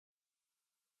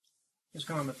What's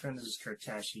going on, my friend? This is Kurt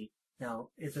Tashi.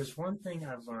 Now, if there's one thing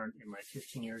I've learned in my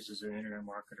 15 years as an internet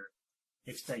marketer,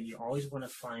 it's that you always want to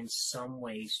find some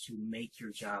ways to make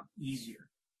your job easier.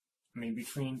 I mean,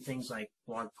 between things like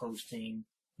blog posting,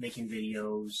 making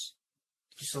videos,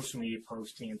 social media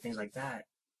posting, and things like that,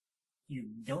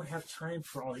 you don't have time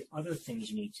for all the other things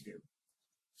you need to do.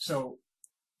 So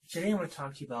today I want to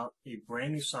talk to you about a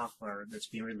brand new software that's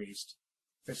being released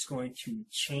that's going to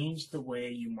change the way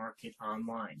you market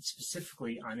online,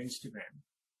 specifically on Instagram.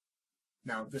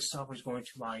 Now, this software is going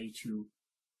to allow you to,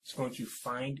 it's going to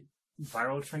find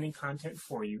viral trending content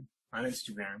for you on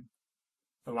Instagram,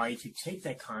 allow you to take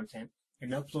that content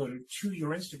and upload it to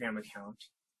your Instagram account,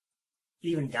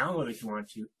 even download it if you want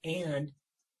to, and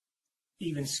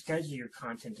even schedule your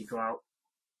content to go out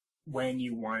when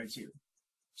you want it to.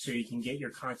 So you can get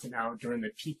your content out during the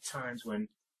peak times when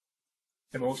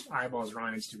the most eyeballs are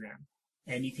on Instagram.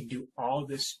 And you can do all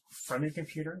this from your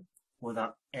computer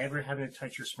without ever having to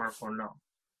touch your smartphone at all.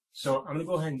 So I'm going to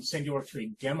go ahead and send you over to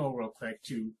a demo real quick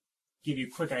to give you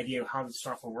a quick idea of how the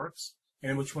software works. And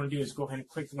then what you want to do is go ahead and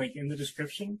click the link in the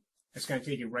description. It's going to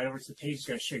take you right over to the page. It's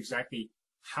going to show you exactly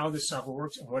how this software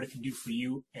works and what it can do for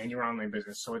you and your online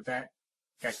business. So with that,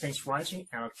 guys, thanks for watching,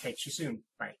 and I'll catch you soon.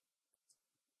 Bye.